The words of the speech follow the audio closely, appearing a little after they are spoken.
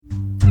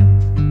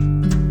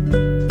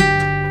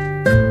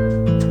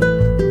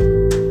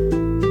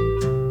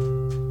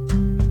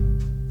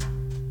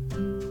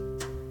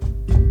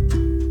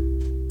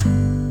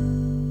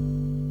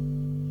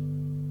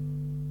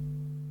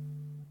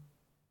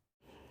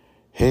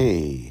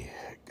Hey,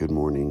 good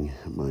morning,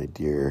 my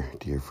dear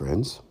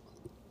friends.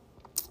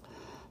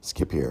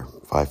 Skip here,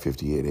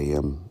 5:58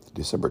 a.m.,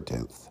 December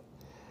 10th.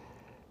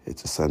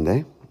 It's a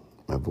Sunday.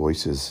 My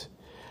voice is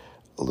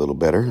a little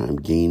better. I'm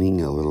gaining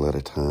a little at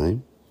a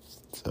time.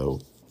 So,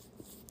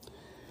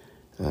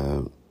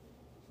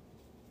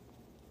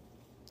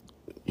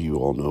 you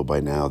all know by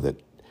now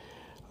that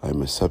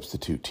I'm a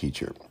substitute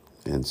teacher.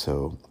 And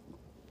so,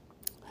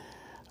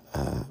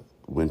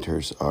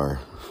 winters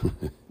are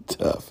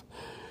tough.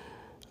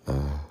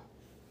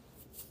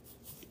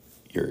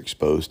 You're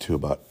exposed to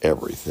about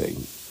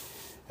everything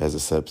as a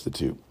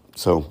substitute.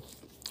 So,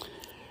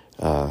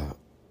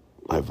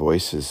 my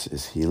voice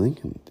is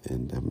healing,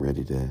 and I'm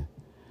ready to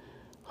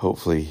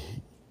hopefully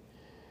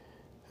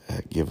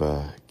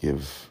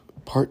give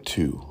part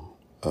two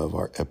of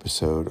our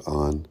episodes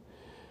on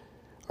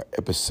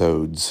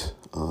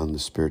the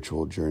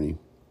spiritual journey.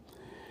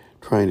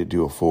 Trying to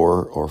do a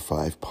 4 or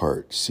 5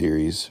 part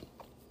series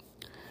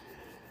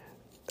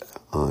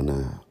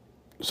on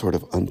sort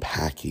of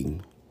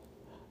unpacking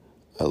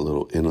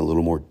in a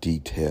little more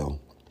detail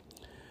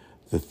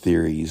the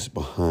theories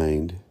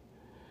behind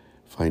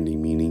finding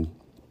meaning,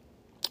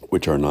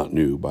 which are not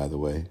new, by the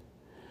way.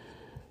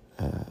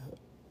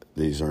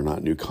 These are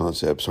not new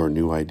concepts or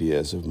new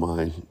ideas of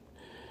mine.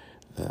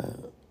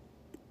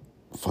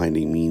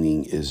 Finding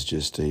meaning is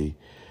just a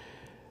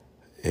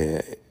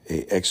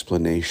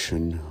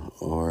explanation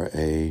or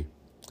a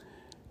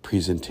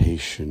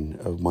presentation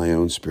of my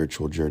own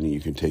spiritual journey. You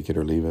can take it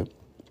or leave it.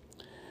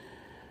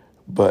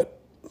 But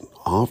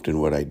often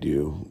what I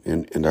do,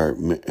 and our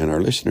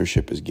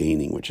listenership is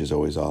gaining, which is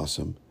always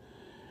awesome.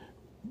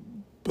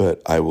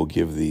 But I will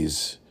give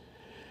these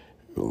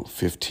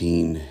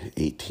 15,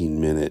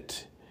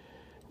 18-minute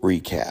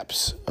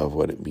recaps of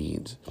what it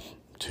means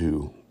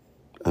to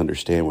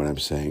understand what I'm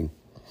saying.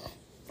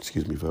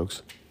 Excuse me,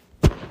 folks.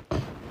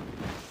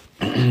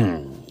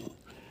 I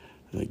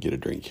get a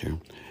drink here.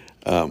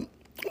 I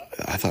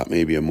thought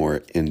maybe a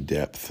more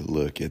in-depth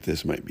look at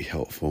this might be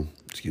helpful.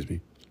 Excuse me.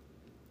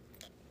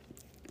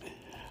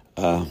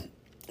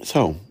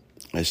 So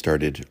I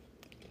started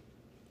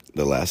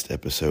the last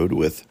episode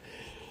with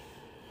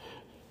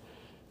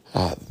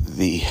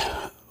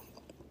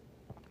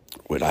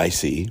what I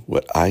see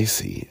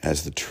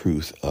as the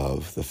truth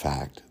of the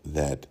fact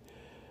that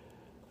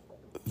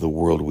the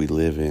world we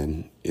live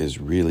in is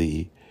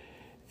really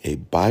a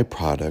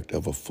byproduct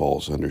of a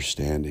false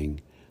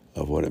understanding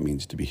of what it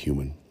means to be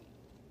human.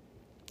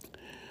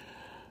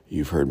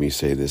 You've heard me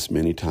say this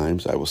many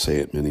times. I will say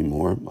it many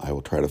more. I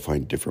will try to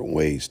find different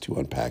ways to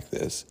unpack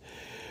this.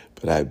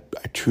 But I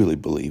truly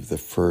believe the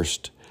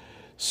first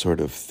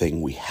sort of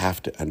thing we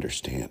have to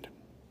understand,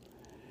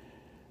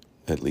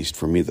 at least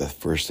for me, the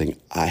first thing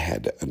I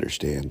had to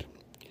understand,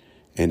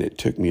 and it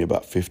took me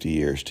about 50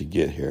 years to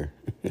get here,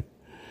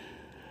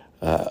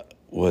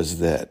 was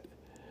that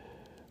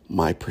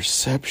my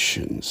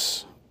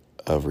perceptions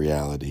of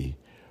reality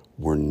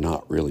were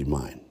not really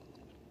mine.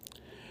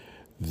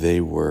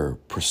 They were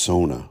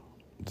persona.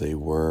 They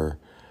were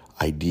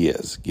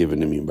ideas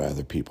given to me by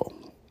other people.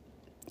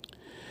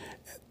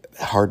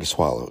 Hard to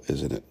swallow,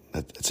 isn't it?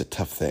 It's a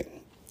tough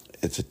thing.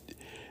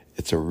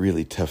 It's a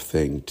really tough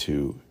thing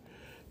to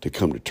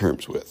come to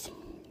terms with.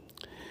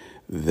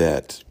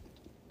 That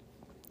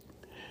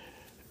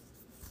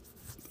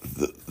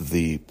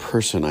the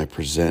person I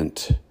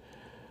present,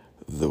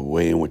 the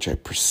way in which I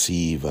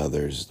perceive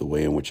others, the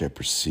way in which I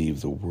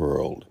perceive the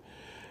world,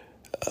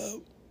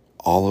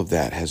 all of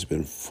that has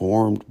been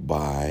formed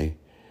by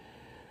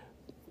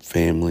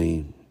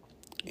family,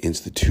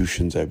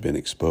 institutions I've been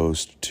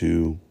exposed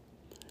to.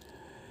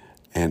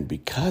 And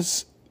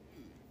because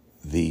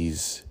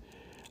these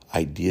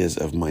ideas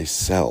of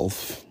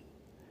myself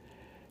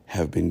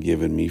have been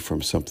given me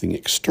from something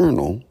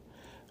external,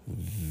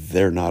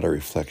 they're not a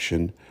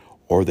reflection,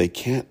 or they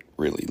can't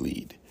really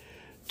lead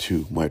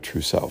to my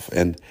true self.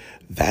 And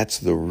that's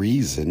the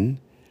reason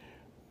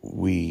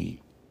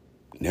we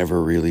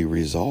never really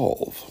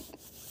resolve.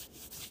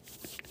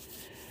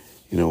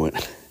 You know,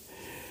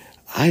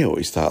 I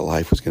always thought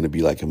life was going to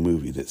be like a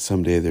movie, that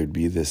someday there'd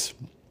be this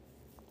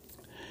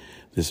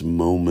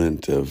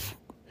moment of,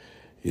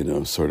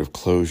 sort of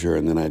closure,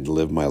 and then I'd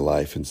live my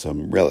life in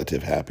some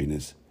relative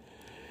happiness.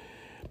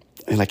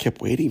 And I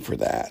kept waiting for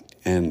that,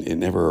 and it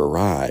never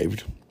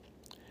arrived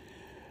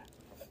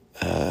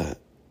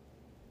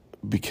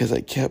because I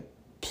kept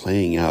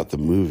playing out the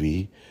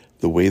movie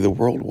the way the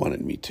world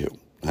wanted me to.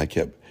 I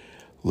kept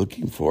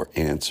looking for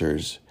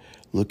answers,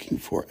 looking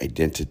for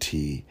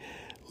identity,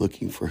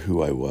 looking for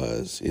who I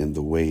was in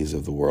the ways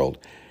of the world.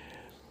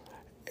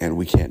 And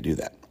we can't do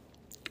that.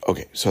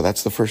 Okay, so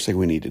that's the first thing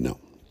we need to know.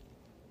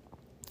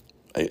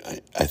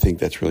 I think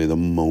that's really the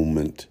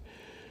moment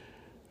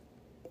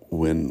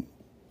when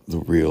the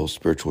real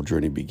spiritual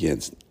journey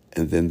begins.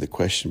 And then the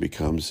question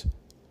becomes,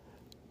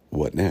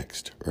 what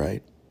next,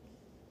 right?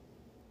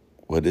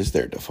 What is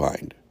there to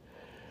find?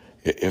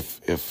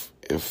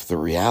 If the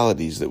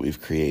realities that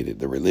we've created,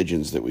 the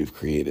religions that we've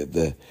created,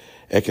 the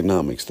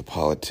economics, the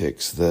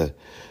politics, the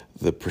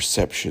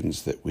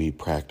perceptions that we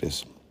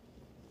practice,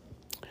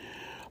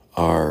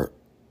 are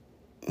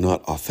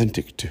not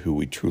authentic to who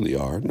we truly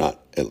are,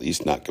 at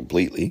least not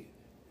completely.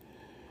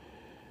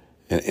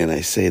 And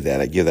I say that,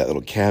 I give that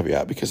little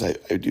caveat because I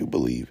do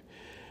believe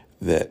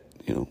that,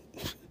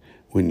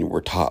 when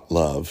we're taught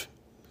love,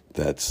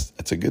 that's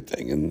a good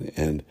thing.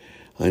 And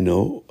I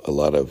know a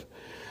lot of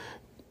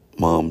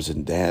moms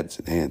and dads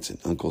and aunts and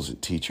uncles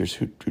and teachers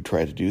who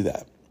try to do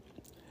that.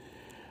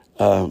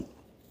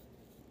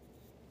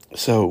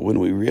 So when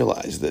we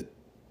realize that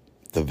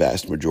the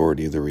vast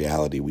majority of the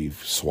reality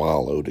we've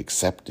swallowed,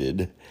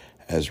 accepted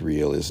as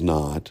real is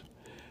not,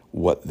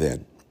 what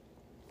then?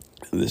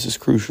 And this is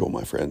crucial,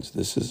 my friends.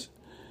 This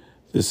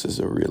is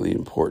a really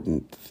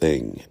important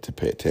thing to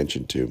pay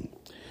attention to,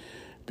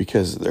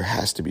 because there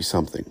has to be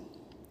something.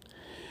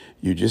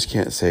 You just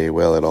can't say,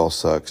 well, it all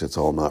sucks, it's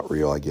all not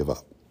real, I give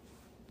up.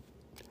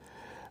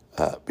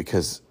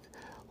 Because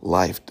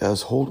life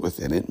does hold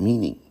within it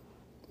meaning.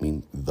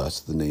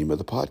 Thus the name of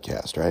the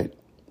podcast, right?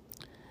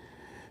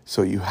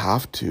 So you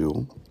have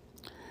to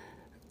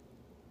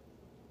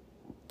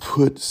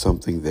put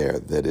something there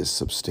that is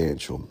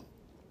substantial.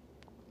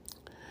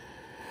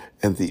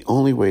 And the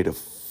only way to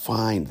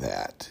find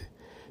that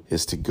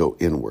is to go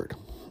inward.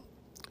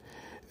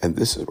 And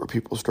this is where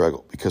people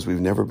struggle, because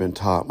we've never been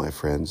taught, my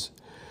friends,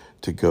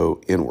 to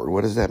go inward.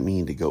 What does that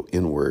mean, to go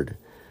inward?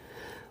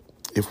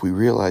 If we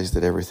realize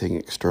that everything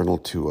external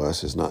to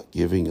us is not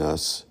giving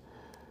us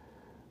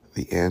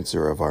the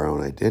answer of our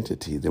own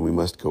identity, then we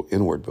must go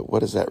inward. But what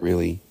does that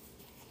really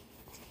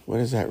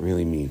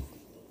mean?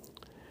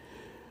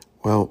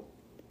 Well,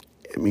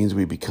 it means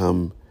we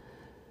become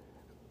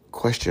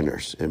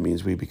questioners. It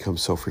means we become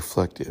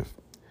self-reflective.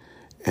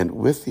 And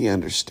with the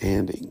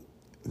understanding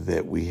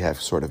that we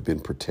have sort of been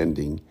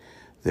pretending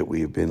that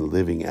we have been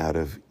living out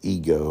of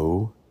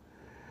ego,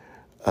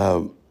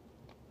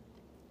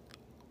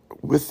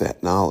 with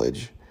that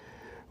knowledge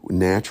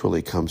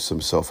naturally comes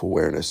some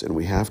self-awareness, and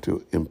we have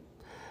to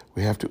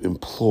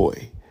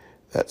employ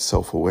that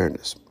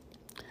self-awareness.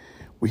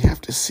 We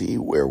have to see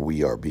where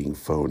we are being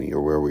phony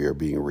or where we are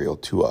being real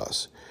to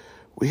us.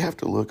 We have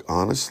to look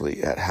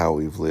honestly at how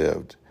we've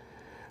lived.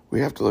 We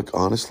have to look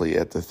honestly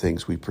at the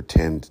things we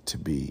pretend to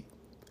be.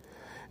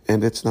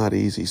 And it's not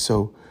easy.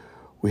 So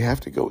we have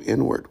to go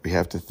inward. We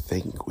have to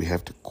think. We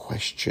have to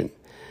question.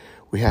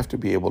 We have to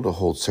be able to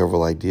hold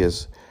several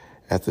ideas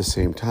at the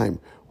same time.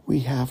 We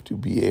have to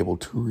be able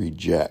to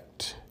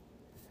reject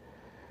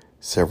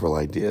several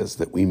ideas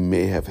that we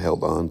may have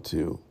held on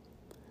to.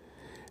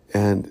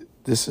 And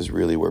this is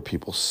really where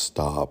people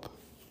stop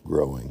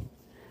growing.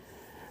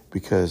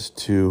 Because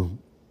to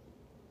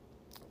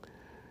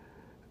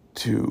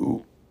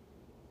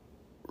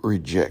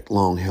reject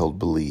long-held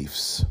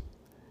beliefs,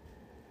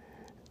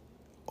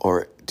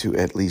 or to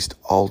at least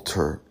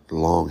alter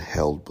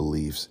long-held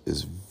beliefs,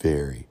 is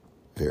very,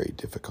 very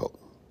difficult.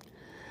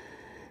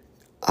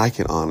 I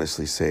can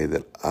honestly say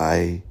that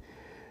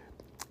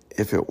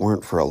if it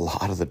weren't for a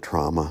lot of the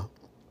trauma,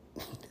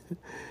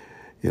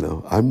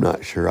 I'm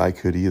not sure I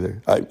could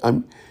either.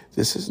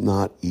 This is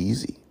not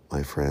easy,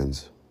 my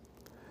friends,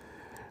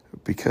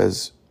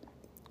 because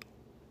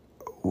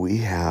we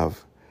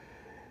have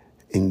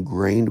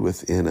ingrained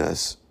within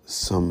us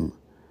some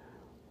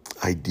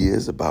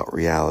ideas about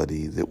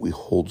reality that we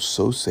hold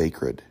so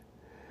sacred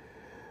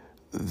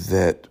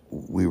that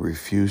we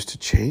refuse to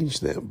change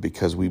them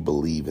because we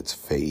believe it's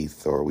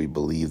faith, or we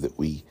believe that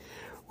we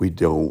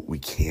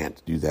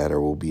can't do that,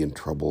 or we'll be in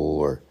trouble.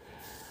 Or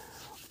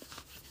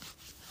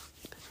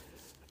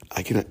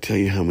I cannot tell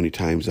you how many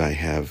times I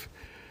have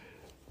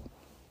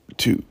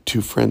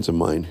two friends of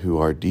mine who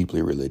are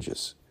deeply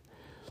religious.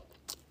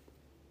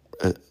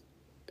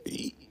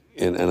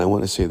 And I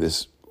want to say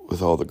this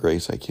with all the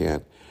grace I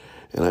can,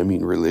 and I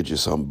mean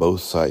religious on both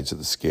sides of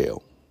the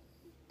scale,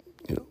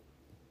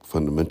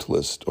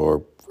 fundamentalist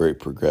or very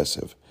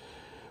progressive.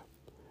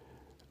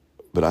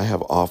 But I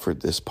have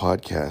offered this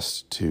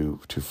podcast to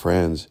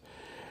friends,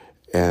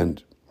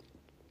 and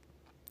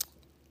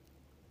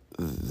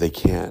they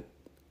can't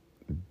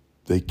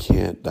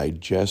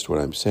digest what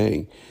I'm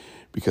saying,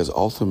 because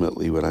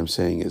ultimately what I'm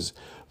saying is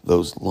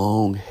those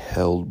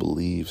long-held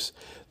beliefs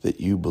that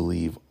you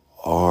believe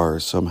are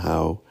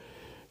somehow,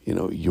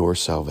 your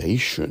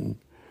salvation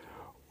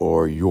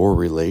or your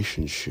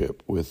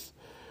relationship with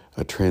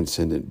a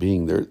transcendent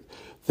being,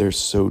 they're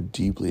so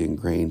deeply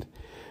ingrained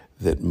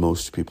that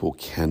most people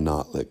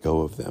cannot let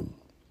go of them.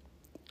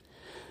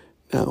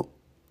 Now,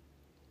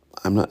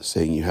 I'm not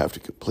saying you have to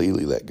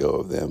completely let go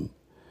of them,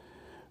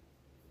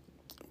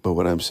 but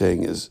what I'm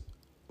saying is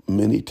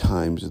many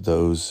times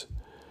those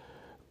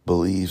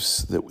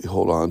beliefs that we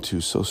hold on to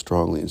so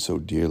strongly and so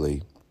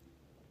dearly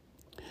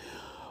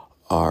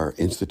are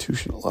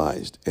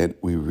institutionalized. And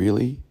we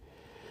really,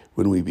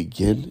 when we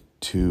begin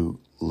to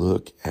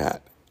look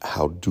at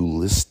how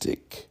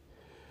dualistic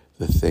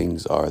the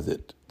things are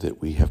that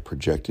we have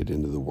projected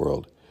into the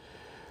world,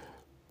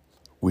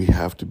 we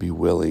have to be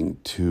willing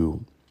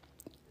to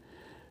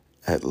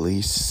at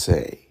least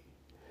say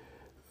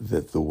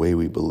that the way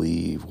we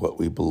believe, what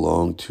we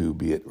belong to,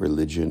 be it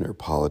religion or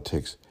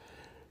politics,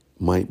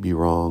 might be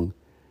wrong,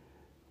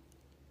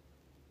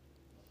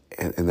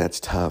 And that's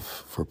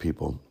tough for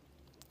people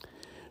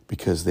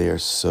because they are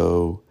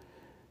so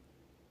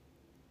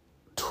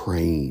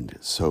trained,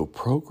 so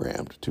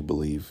programmed to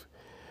believe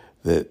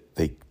that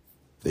they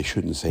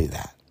shouldn't say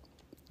that.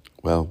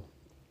 Well,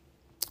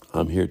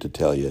 I'm here to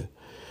tell you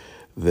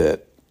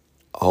that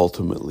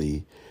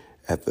ultimately,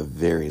 at the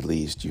very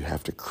least, you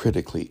have to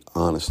critically,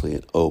 honestly,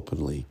 and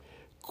openly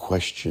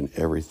question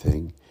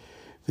everything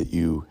that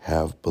you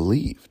have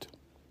believed.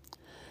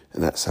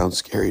 And that sounds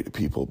scary to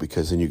people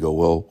because then you go,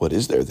 well, what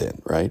is there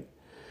then, right?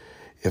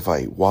 If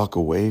I walk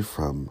away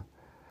from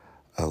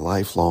a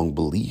lifelong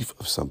belief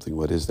of something,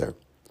 what is there?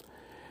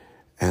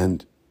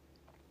 And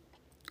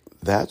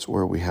that's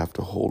where we have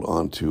to hold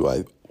on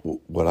to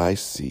what I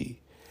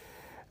see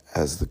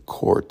as the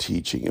core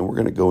teaching. And we're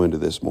going to go into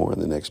this more in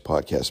the next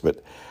podcast.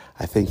 But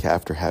I think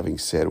after having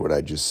said what I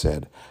just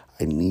said,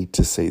 I need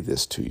to say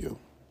this to you.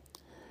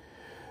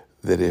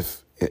 That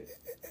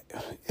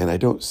and I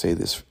don't say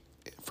this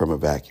from a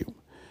vacuum.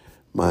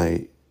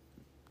 My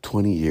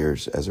 20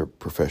 years as a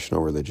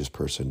professional religious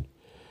person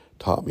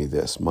taught me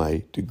this.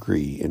 My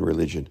degree in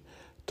religion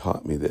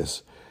taught me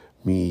this.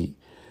 Me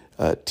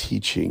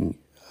teaching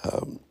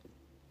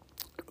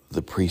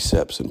the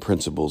precepts and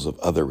principles of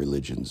other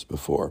religions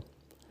before.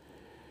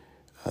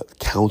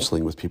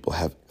 Counseling with people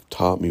have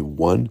taught me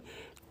one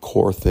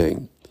core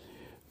thing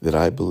that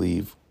I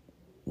believe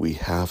we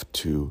have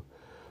to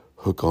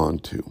hook on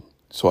to.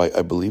 So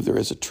I believe there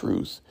is a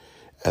truth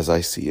as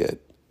I see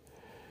it,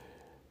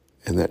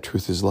 and that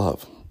truth is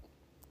love.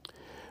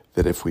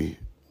 That if we,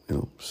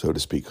 so to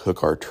speak,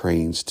 hook our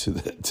trains to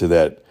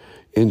that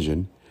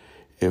engine,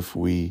 if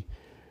we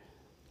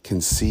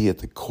can see at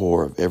the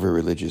core of every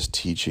religious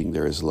teaching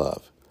there is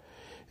love,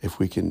 if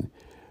we can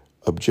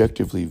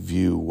objectively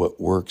view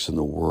what works in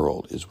the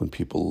world is when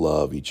people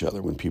love each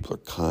other, when people are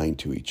kind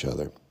to each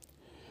other,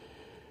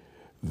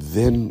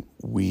 then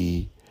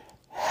we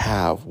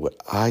have what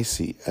I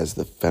see as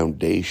the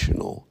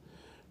foundational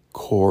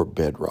core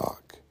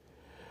bedrock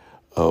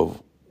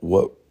of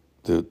what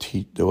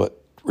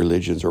what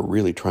religions are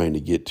really trying to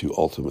get to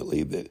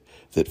ultimately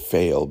that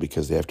fail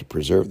because they have to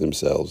preserve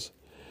themselves.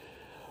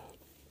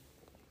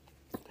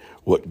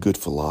 What good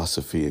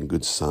philosophy and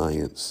good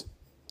science,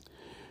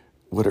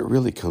 what it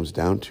really comes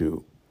down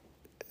to,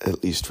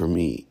 at least for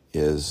me,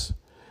 is,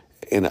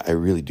 and I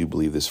really do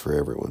believe this for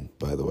everyone,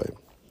 by the way,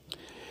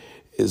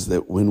 is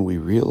that when we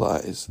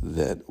realize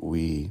that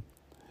we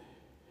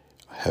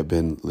have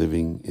been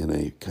living in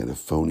a kind of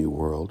phony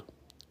world,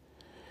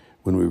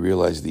 when we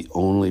realize the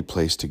only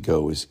place to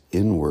go is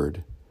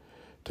inward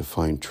to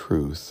find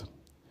truth,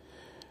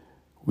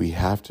 we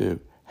have to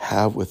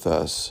have with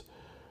us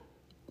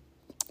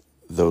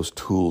those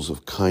tools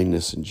of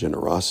kindness and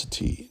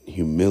generosity, and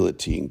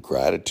humility and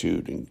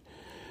gratitude,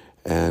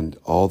 and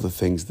all the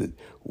things that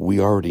we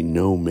already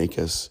know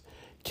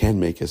can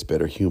make us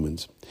better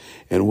humans.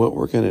 And what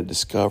we're going to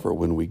discover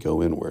when we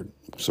go inward,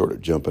 sort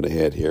of jumping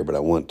ahead here, but I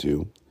want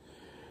to,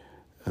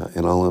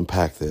 and I'll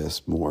unpack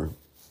this more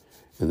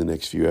in the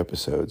next few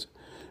episodes,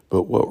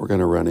 but what we're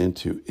going to run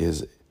into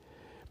is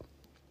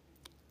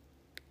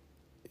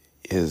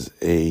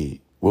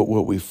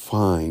what we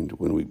find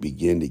when we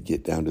begin to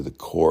get down to the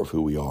core of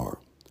who we are,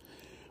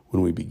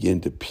 when we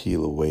begin to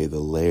peel away the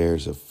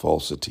layers of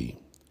falsity.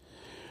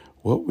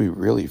 What we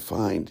really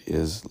find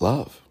is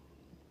love.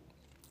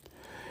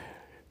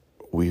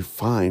 We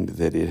find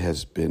that it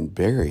has been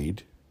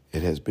buried.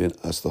 It has been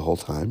us the whole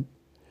time.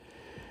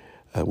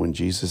 When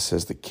Jesus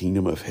says the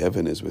kingdom of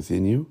heaven is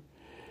within you,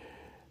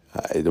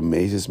 it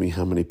amazes me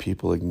how many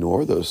people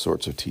ignore those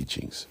sorts of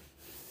teachings.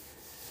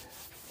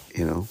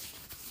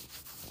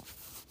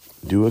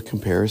 Do a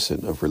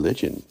comparison of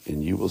religion,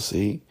 and you will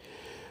see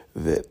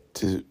that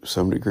to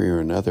some degree or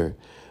another,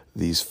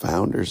 these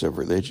founders of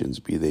religions,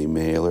 be they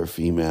male or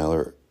female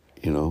or,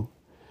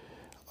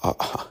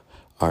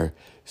 are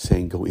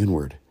saying, go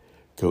inward.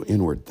 Go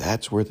inward.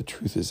 That's where the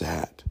truth is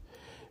at.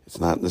 It's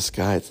not in the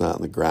sky. It's not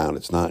on the ground.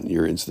 It's not in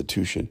your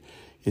institution.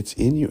 It's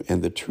in you.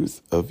 And the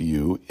truth of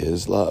you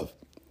is love.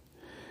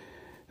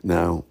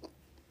 Now,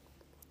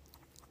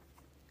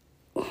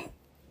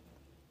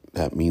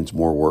 that means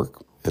more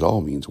work. It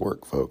all means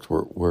work, folks.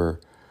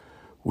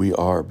 We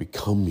are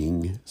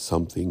becoming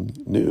something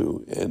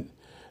new, and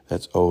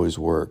that's always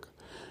work.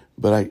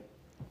 But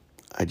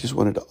I just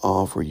wanted to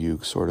offer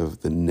you sort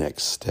of the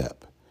next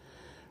step,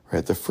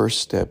 right? The first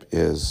step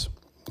is,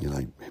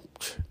 I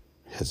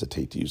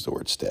hesitate to use the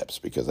word steps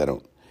because I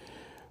don't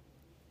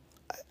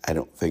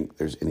think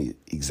there's any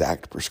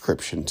exact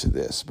prescription to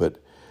this. But,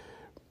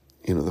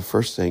 the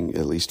first thing,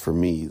 at least for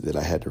me, that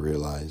I had to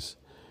realize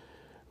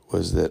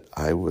was that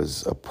I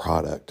was a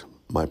product.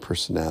 My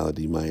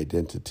personality, my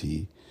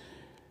identity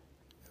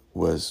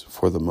was,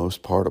 for the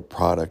most part, a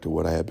product of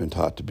what I had been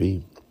taught to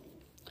be.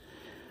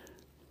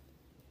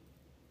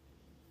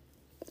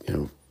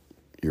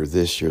 You're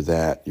this, you're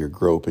that, you're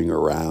groping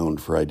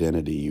around for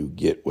identity. You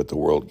get what the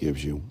world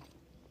gives you.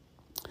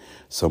 At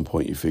some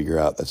point you figure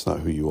out that's not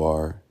who you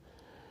are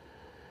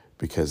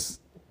because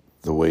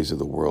the ways of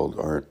the world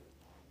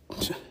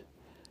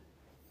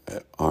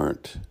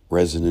aren't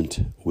resonant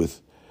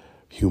with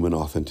human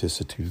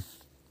authenticity.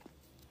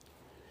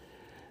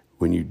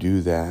 When you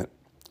do that,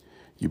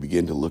 you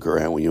begin to look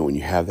around. When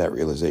you have that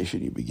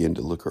realization, you begin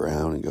to look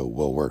around and go,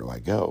 well, where do I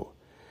go?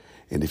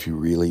 And if you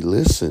really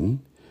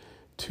listen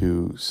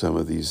to some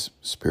of these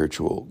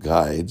spiritual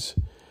guides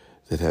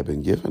that have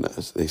been given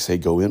us, they say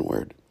go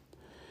inward.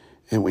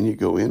 And when you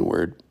go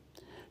inward,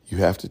 you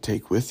have to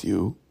take with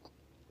you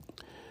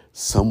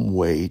some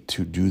way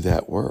to do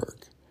that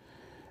work.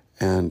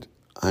 And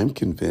I'm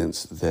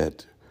convinced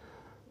that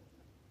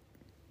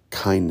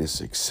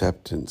kindness,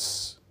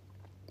 acceptance,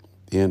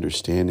 the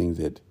understanding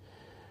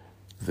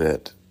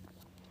that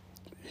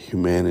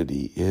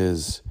humanity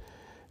is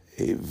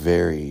a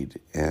varied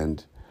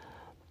and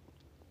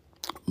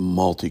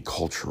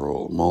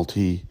multicultural,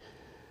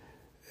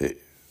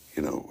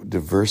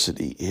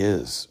 diversity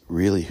is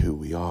really who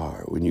we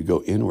are. When you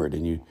go inward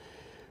and you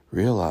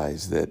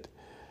realize that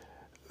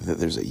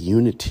there's a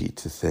unity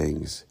to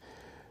things,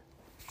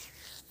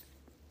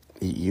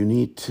 you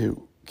need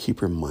to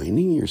keep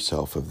reminding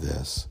yourself of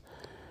this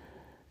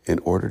in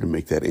order to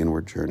make that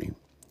inward journey.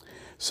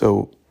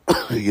 So,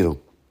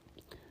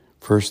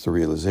 first the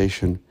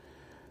realization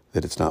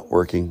that it's not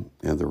working,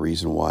 and the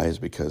reason why is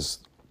because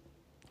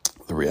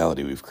the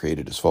reality we've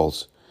created is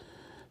false.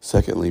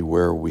 Secondly,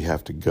 where we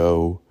have to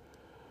go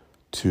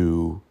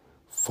to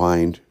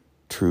find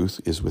truth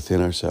is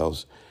within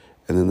ourselves.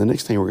 And then the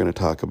next thing we're going to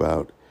talk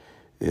about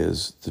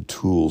is the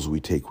tools we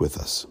take with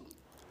us.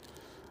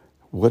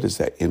 What does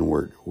that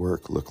inward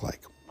work look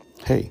like?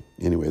 Hey,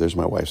 anyway, there's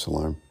my wife's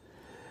alarm.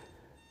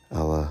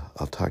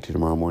 I'll talk to you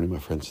tomorrow morning, my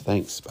friends.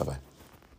 Thanks. Bye-bye.